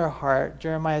guide our heart.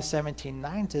 Jeremiah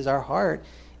 17:9 says our heart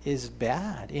is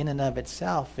bad in and of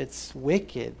itself. It's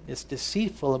wicked. It's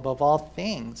deceitful above all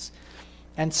things.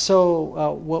 And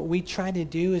so what we try to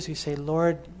do is we say,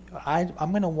 Lord,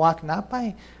 I'm going to walk not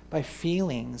by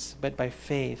feelings, but by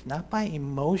faith, not by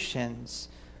emotions,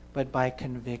 but by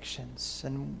convictions.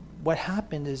 And what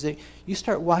happened is that you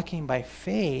start walking by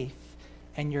faith,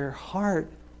 and your heart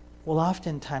will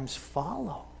oftentimes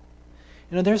follow.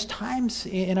 You know, there's times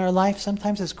in our life,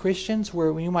 sometimes as Christians,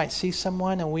 where we might see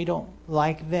someone and we don't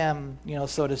like them, you know,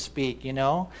 so to speak, you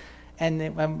know.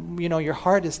 And, you know, your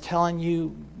heart is telling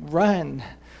you, run,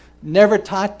 never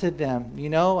talk to them, you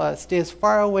know, stay as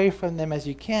far away from them as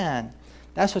you can.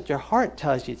 That's what your heart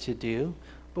tells you to do.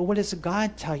 But what does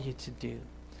God tell you to do?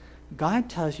 God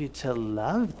tells you to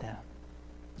love them.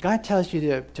 God tells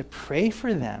you to pray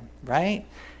for them, right?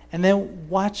 And then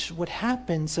watch what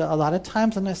happens. A lot of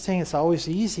times, I'm not saying it's always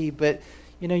easy, but,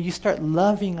 you know, you start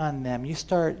loving on them. You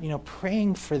start, you know,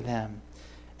 praying for them.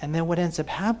 And then what ends up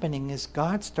happening is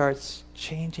God starts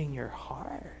changing your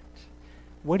heart.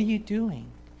 What are you doing?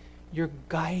 You're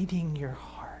guiding your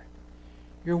heart.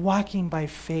 You're walking by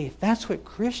faith. That's what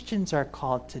Christians are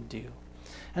called to do.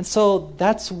 And so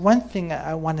that's one thing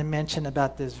I want to mention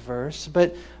about this verse.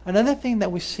 But another thing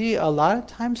that we see a lot of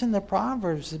times in the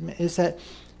Proverbs is that,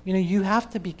 you know, you have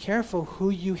to be careful who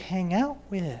you hang out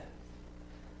with.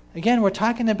 Again, we're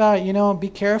talking about, you know, be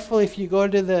careful if you go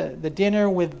to the dinner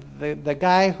with the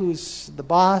guy who's the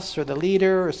boss or the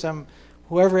leader or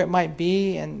whoever it might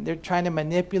be, and they're trying to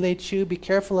manipulate you. Be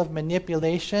careful of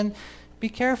manipulation. Be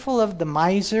careful of the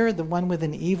miser, the one with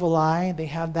an evil eye. They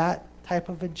have that type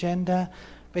of agenda.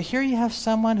 But here you have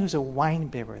someone who's a wine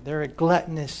bibber. They're a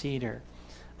gluttonous eater.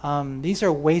 These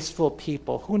are wasteful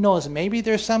people. Who knows? Maybe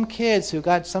there's some kids who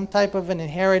got some type of an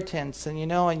inheritance, and you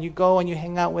know, and you go and you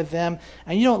hang out with them,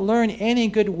 and you don't learn any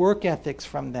good work ethics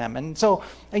from them. And so,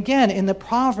 again, in the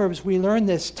Proverbs, we learn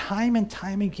this time and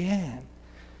time again.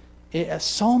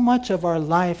 So much of our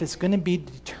life is going to be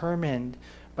determined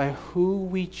by who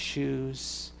we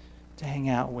choose to hang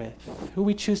out with, who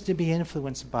we choose to be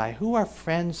influenced by, who our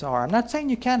friends are. I'm not saying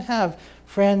you can't have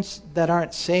friends that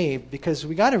aren't saved, because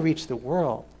we got to reach the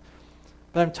world.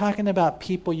 But I'm talking about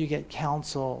people you get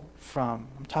counsel from.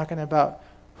 I'm talking about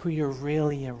who you're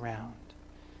really around.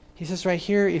 He says right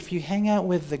here, if you hang out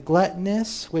with the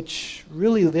gluttonous, which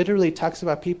really literally talks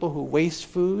about people who waste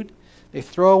food, they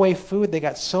throw away food, they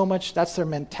got so much, that's their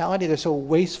mentality, they're so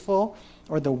wasteful.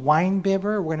 Or the wine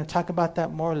bibber, we're going to talk about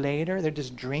that more later. They're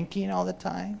just drinking all the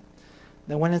time.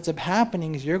 Then what ends up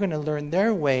happening is you're going to learn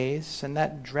their ways, and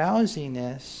that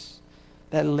drowsiness,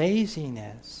 that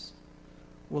laziness,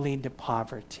 will lead to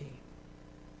poverty,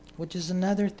 which is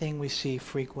another thing we see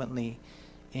frequently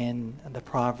in the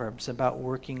Proverbs about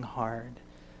working hard.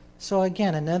 So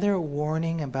again, another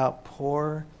warning about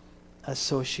poor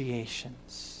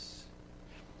associations.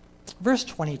 Verse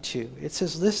 22, it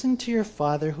says, listen to your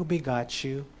father who begot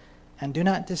you, and do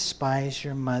not despise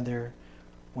your mother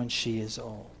when she is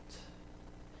old.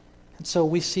 And so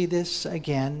we see this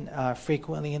again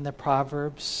frequently in the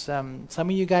Proverbs. Some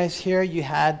of you guys here, you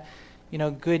had, you know,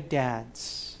 good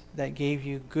dads that gave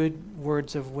you good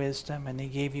words of wisdom, and they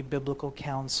gave you biblical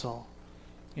counsel.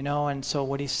 You know, and so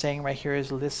what he's saying right here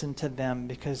is listen to them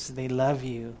because they love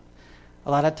you. A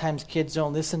lot of times kids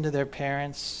don't listen to their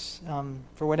parents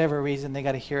for whatever reason. They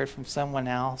got to hear it from someone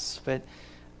else. But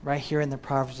right here in the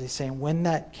Proverbs, he's saying, when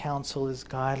that counsel is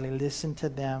godly, listen to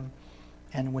them.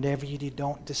 And whatever you do,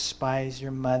 don't despise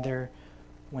your mother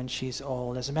when she's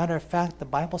old. As a matter of fact, the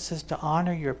Bible says to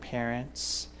honor your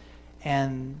parents.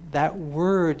 And that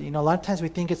word, you know, a lot of times we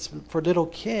think it's for little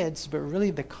kids, but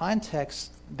really the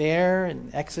context there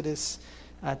in Exodus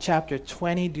chapter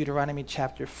 20, Deuteronomy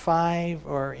chapter 5,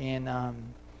 or in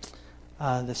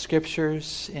the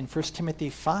scriptures in 1 Timothy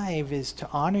 5 is to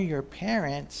honor your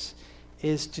parents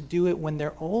is to do it when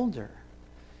they're older.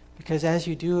 Because as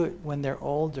you do it when they're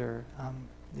older,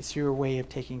 it's your way of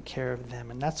taking care of them.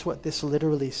 And that's what this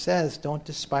literally says. Don't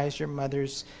despise your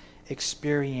mother's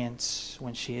experience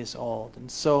when she is old. And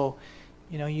so,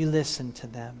 you know, you listen to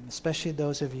them, especially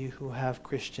those of you who have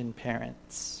Christian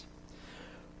parents.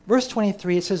 Verse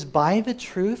 23, it says, buy the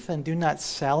truth and do not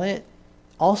sell it,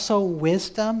 also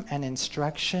wisdom and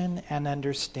instruction and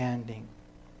understanding.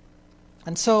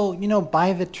 And so,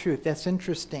 buy the truth. That's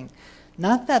interesting.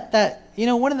 Not that,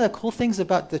 one of the cool things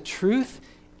about the truth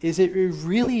is it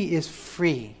really is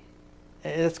free.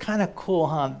 It's kind of cool,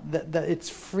 huh? That it's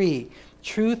free.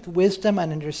 Truth, wisdom,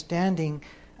 and understanding,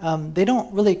 they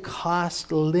don't really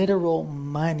cost literal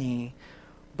money.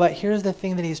 But here's the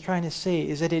thing that he's trying to say,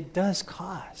 is that it does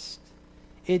cost.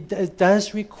 It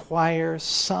does require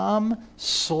some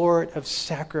sort of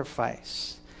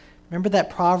sacrifice. Remember that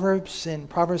Proverbs, in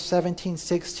Proverbs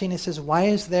 17:16, it says, why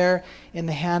is there in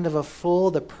the hand of a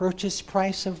fool the purchase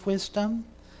price of wisdom,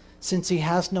 since he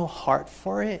has no heart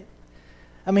for it?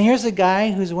 I mean, here's a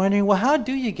guy who's wondering, well, how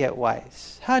do you get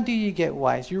wise? How do you get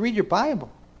wise? You read your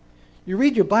Bible. You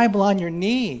read your Bible on your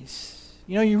knees.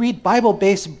 You read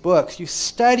Bible-based books. You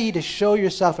study to show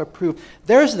yourself approved.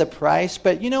 There's the price.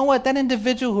 But you know what? That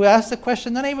individual who asked the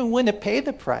question, not even willing to pay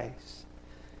the price.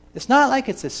 It's not like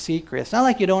it's a secret. It's not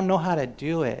like you don't know how to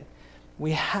do it.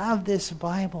 We have this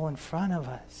Bible in front of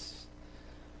us.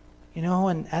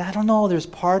 And I don't know, there's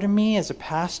part of me as a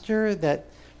pastor that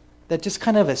just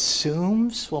kind of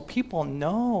assumes, well, people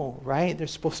know, right? They're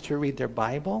supposed to read their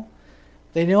Bible.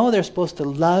 They know they're supposed to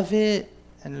love it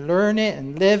and learn it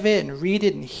and live it and read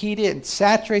it and heed it and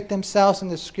saturate themselves in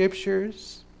the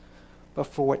Scriptures. But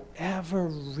for whatever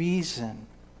reason,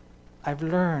 I've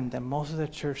learned that most of the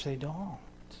church, they don't.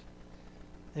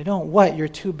 They don't. What? You're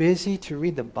too busy to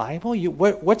read the Bible?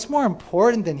 What's more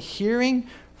important than hearing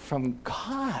from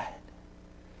God?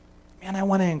 Man, I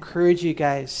want to encourage you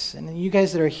guys, and you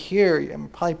guys that are here, I'm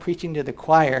probably preaching to the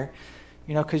choir,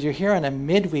 because you're here on a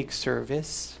midweek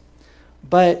service.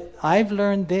 But I've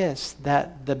learned this,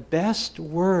 that the best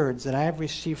words that I've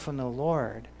received from the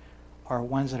Lord are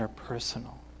ones that are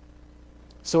personal.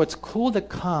 So it's cool to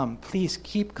come. Please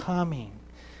keep coming.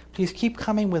 Please keep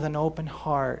coming with an open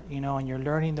heart, and you're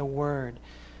learning the Word.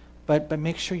 But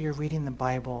make sure you're reading the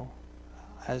Bible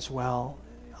as well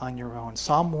on your own.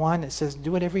 Psalm 1, it says,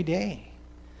 do it every day.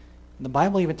 The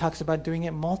Bible even talks about doing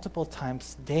it multiple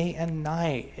times, day and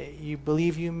night. You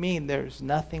believe you mean. There's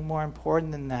nothing more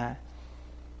important than that.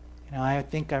 I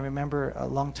think I remember a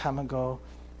long time ago,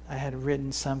 I had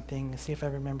written something. See if I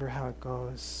remember how it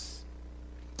goes.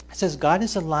 It says, God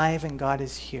is alive and God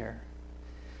is here.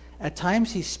 At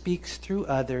times he speaks through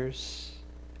others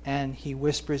and he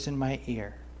whispers in my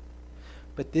ear.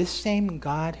 But this same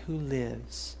God who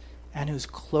lives and whose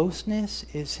closeness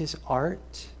is his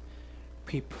art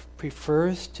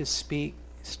prefers to speak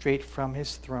straight from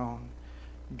his throne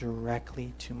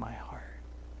directly to my heart.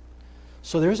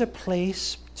 So there's a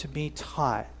place to be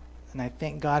taught, and I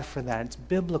thank God for that. It's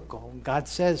biblical. God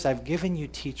says, I've given you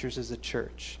teachers as a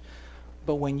church.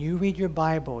 But when you read your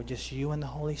Bible, just you and the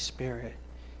Holy Spirit,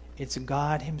 it's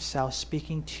God himself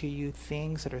speaking to you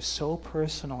things that are so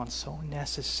personal and so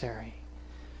necessary.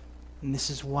 And this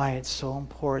is why it's so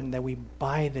important that we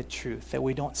buy the truth, that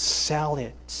we don't sell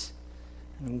it,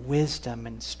 and wisdom,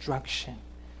 instruction,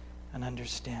 and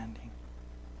understanding.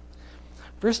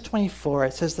 Verse 24,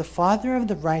 it says, the father of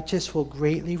the righteous will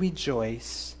greatly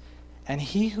rejoice, and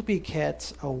he who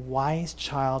begets a wise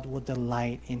child will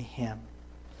delight in him.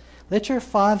 Let your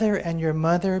father and your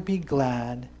mother be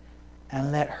glad,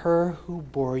 and let her who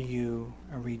bore you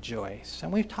rejoice.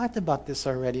 And we've talked about this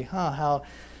already, How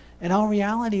in all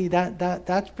reality,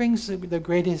 that brings the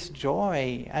greatest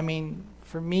joy. I mean,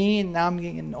 for me, now I'm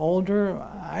getting older,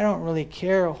 I don't really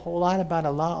care a whole lot about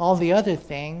all the other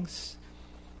things.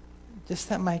 Just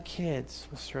that my kids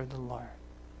will serve the Lord.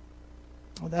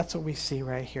 Well, that's what we see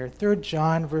right here. 3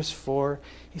 John verse 4,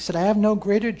 he said, I have no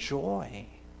greater joy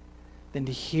than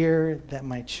to hear that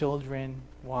my children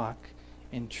walk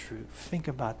in truth. Think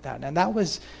about that. And that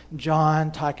was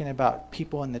John talking about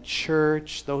people in the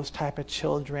church, those type of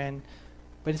children.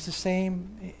 But it's the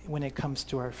same when it comes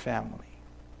to our family.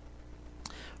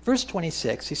 Verse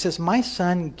 26, he says, my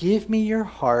son, give me your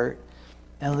heart,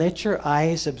 and let your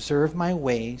eyes observe my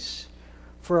ways.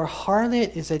 For a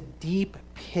harlot is a deep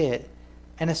pit,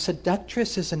 and a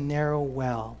seductress is a narrow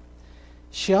well.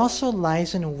 She also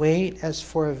lies in wait as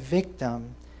for a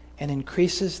victim, and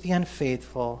increases the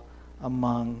unfaithful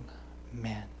among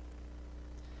men.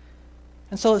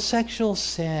 And so sexual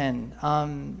sin,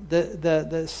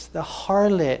 the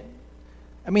harlot,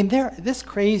 I mean, this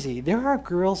crazy. There are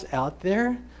girls out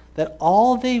there that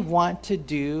all they want to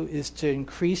do is to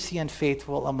increase the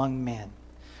unfaithful among men.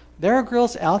 There are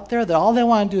girls out there that all they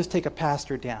want to do is take a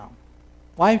pastor down.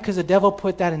 Why? Because the devil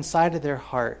put that inside of their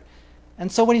heart.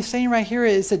 And so what he's saying right here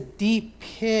is a deep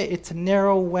pit. It's a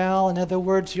narrow well. In other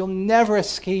words, you'll never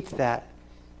escape that.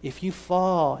 if you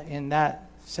fall in that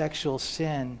sexual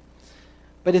sin.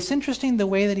 But it's interesting the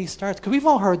way that he starts, because we've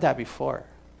all heard that before.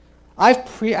 I've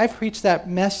preached that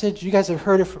message. You guys have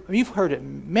heard it. You've heard it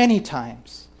many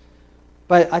times.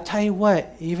 But I tell you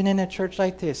what, even in a church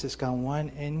like this, it's gone one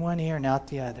in one ear and out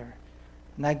the other.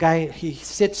 And that guy, he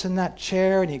sits in that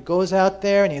chair and he goes out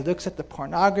there and he looks at the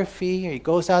pornography, or he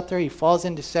goes out there, he falls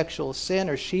into sexual sin,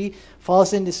 or she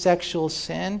falls into sexual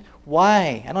sin.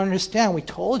 Why? I don't understand. We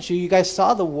told you. You guys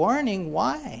saw the warning.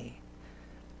 Why?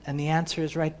 And the answer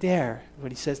is right there.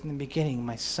 What he says in the beginning,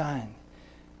 my son,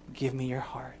 give me your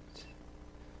heart.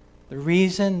 The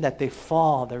reason that they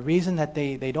fall, the reason that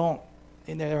they don't,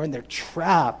 they're in their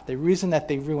trap, the reason that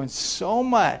they ruin so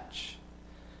much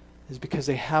is because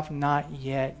they have not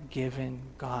yet given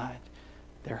God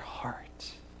their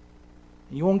heart.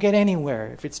 You won't get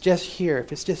anywhere if it's just here.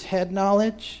 If it's just head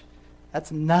knowledge,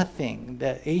 that's nothing.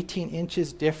 The 18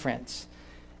 inches difference,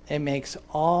 it makes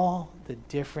all the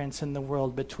difference in the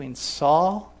world between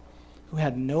Saul, who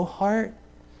had no heart,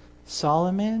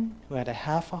 Solomon, who had a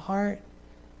half a heart,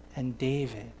 and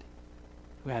David,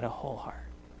 who had a whole heart.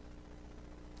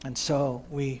 And so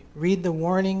we read the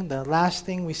warning. The last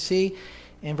thing we see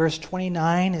in verse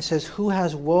 29, it says, who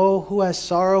has woe, who has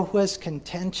sorrow, who has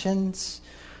contentions,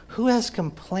 who has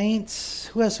complaints,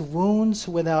 who has wounds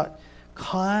without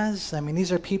cause? I mean,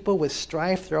 these are people with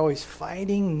strife. They're always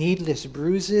fighting, needless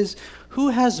bruises. Who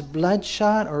has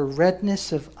bloodshot or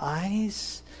redness of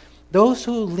eyes? Those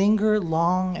who linger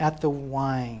long at the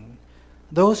wine.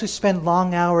 Those who spend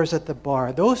long hours at the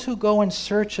bar. Those who go in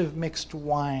search of mixed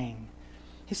wine.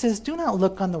 He says, do not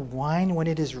look on the wine when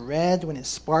it is red, when it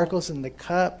sparkles in the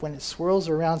cup, when it swirls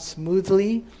around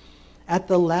smoothly. At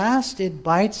the last it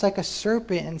bites like a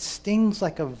serpent and stings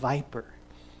like a viper.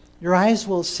 Your eyes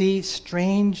will see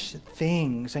strange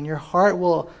things, and your heart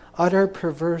will utter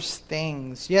perverse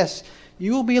things. Yes,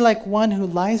 you will be like one who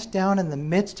lies down in the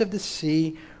midst of the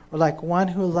sea, or like one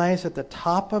who lies at the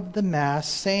top of the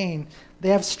mast, saying, they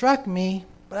have struck me,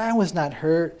 but I was not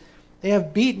hurt. They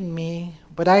have beaten me,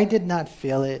 but I did not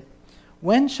feel it.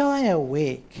 When shall I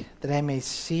awake that I may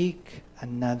seek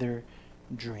another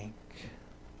drink?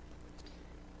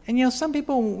 And some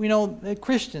people,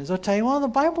 Christians, they'll tell you, well, the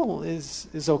Bible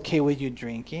is okay with you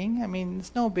drinking. I mean,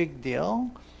 it's no big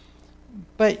deal.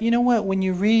 But you know what? When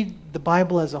you read the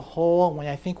Bible as a whole,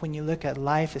 when you look at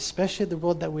life, especially the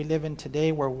world that we live in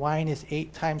today, where wine is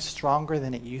 8 times stronger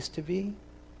than it used to be,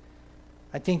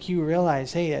 I think you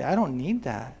realize, hey, I don't need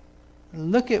that.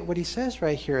 Look at what he says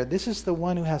right here. This is the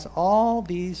one who has all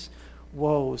these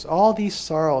woes, all these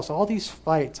sorrows, all these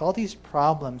fights, all these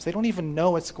problems. They don't even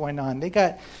know what's going on.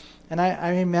 I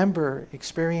remember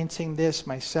experiencing this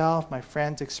myself, my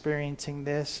friends experiencing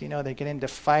this. They get into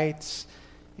fights,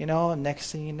 and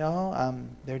next thing you know,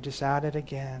 they're just at it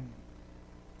again.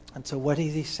 And so what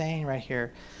is he saying right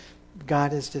here?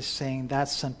 God is just saying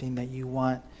that's something that you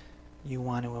want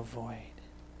to avoid.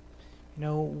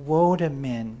 Woe to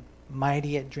men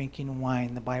mighty at drinking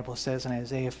wine, the Bible says in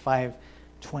Isaiah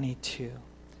 5:22.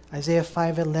 Isaiah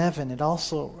 5:11, it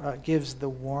also gives the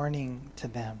warning to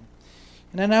them.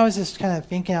 And then I was just kind of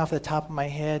thinking off the top of my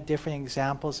head different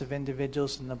examples of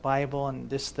individuals in the Bible and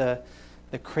just the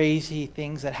crazy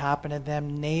things that happened to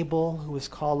them. Nabal, who was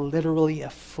called literally a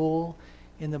fool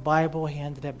in the Bible, he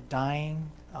ended up dying.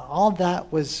 All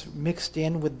that was mixed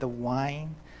in with the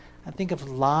wine. I think of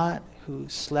Lot, who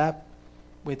slept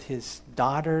with his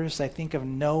daughters. I think of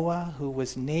Noah, who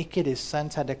was naked. His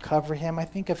sons had to cover him. I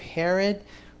think of Herod,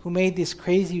 who made these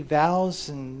crazy vows,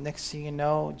 and next thing you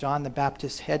know, John the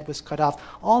Baptist's head was cut off.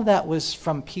 All that was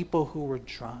from people who were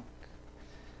drunk.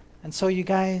 And so you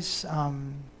guys,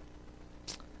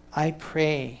 I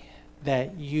pray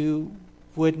that you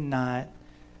would not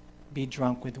be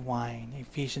drunk with wine.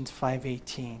 Ephesians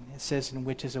 5:18, it says, in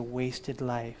which is a wasted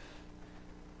life.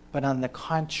 But on the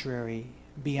contrary,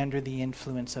 be under the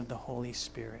influence of the Holy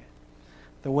Spirit.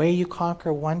 The way you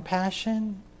conquer one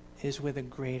passion is with a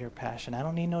greater passion. I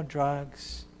don't need no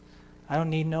drugs. I don't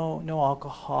need no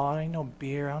alcohol. I don't need no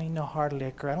beer. I don't need no hard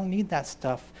liquor. I don't need that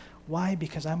stuff. Why?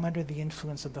 Because I'm under the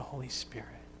influence of the Holy Spirit.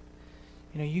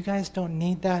 You guys don't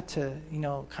need that to,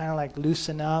 kind of like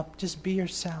loosen up. Just be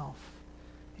yourself.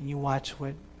 And you watch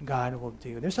what God will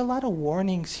do. There's a lot of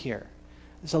warnings here.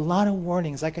 There's a lot of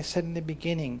warnings. Like I said in the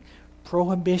beginning,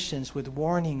 prohibitions with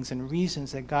warnings and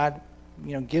reasons that God,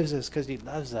 gives us because he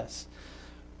loves us.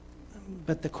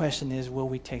 But the question is, will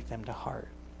we take them to heart?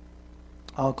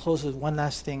 I'll close with one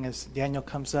last thing as Daniel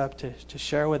comes up to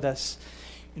share with us.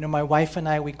 My wife and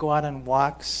I, we go out on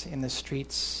walks in the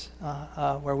streets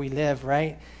where we live,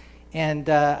 right? And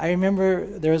I remember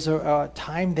there was a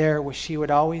time there where she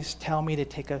would always tell me to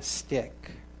take a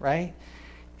stick, right?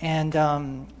 And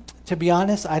to be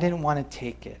honest, I didn't want to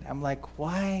take it. I'm like,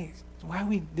 why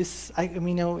we this? I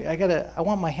mean, I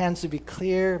want my hands to be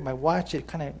clear. My watch, it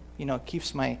kind of,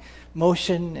 keeps my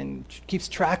motion and keeps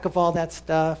track of all that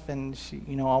stuff. And she,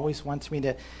 always wants me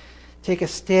to take a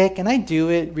stick, and I do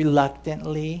it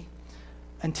reluctantly.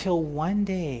 Until one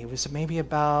day, it was maybe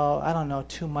about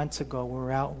 2 months ago. We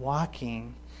were out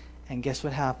walking, and guess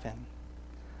what happened?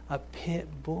 A pit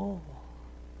bull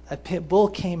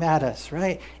came at us,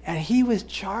 right? And he was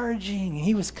charging.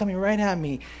 He was coming right at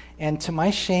me. And to my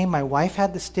shame, my wife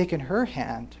had the stick in her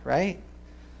hand, right?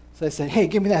 So I said, hey,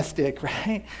 give me that stick,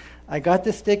 right? I got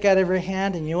the stick out of her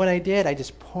hand, and you know what I did? I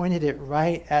just pointed it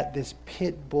right at this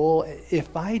pit bull.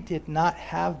 If I did not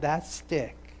have that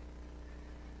stick,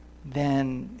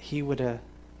 then he would have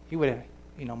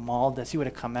mauled us. He would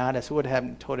have come at us. He would have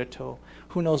had toe-to-toe.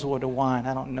 Who knows what would have won?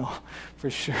 I don't know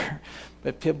for sure.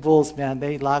 But pit bulls, man,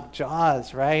 they lock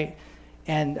jaws, right?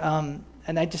 And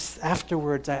I just,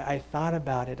 afterwards, I thought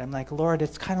about it. I'm like, Lord,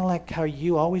 it's kind of like how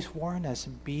you always warn us,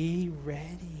 be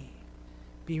ready.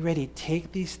 Be ready.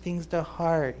 Take these things to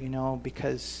heart,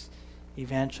 because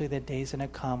eventually the day's going to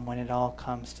come when it all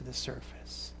comes to the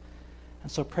surface.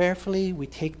 And so prayerfully, we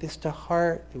take this to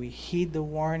heart, we heed the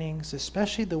warnings,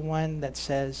 especially the one that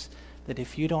says that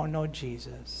if you don't know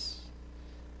Jesus,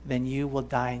 then you will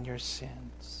die in your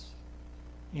sins.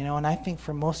 And I think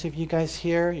for most of you guys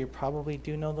here, you probably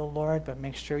do know the Lord, but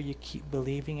make sure you keep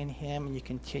believing in him and you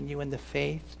continue in the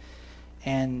faith.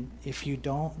 And if you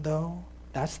don't, though,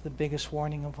 that's the biggest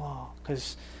warning of all.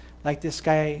 Because like this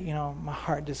guy, my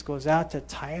heart just goes out to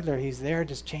Tyler. He's there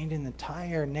just changing the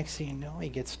tire. Next thing you know, he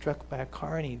gets struck by a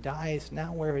car and he dies.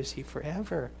 Now where is he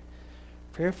forever?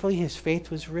 Prayerfully, his faith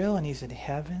was real and he's in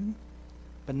heaven.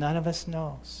 But none of us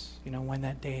knows, when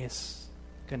that day is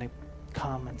going to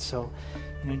come. And so,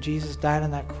 Jesus died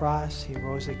on that cross. He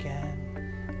rose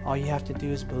again. All you have to do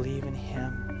is believe in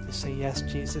him. To say, yes,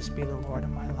 Jesus, be the Lord of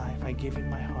my life. I give you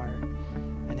my heart.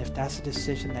 And if that's a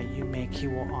decision that you make, he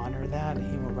will honor that,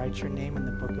 and he will write your name in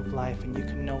the book of life, and you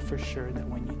can know for sure that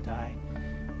when you die,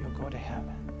 you'll go to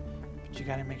heaven. But you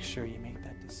got to make sure you make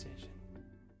that decision.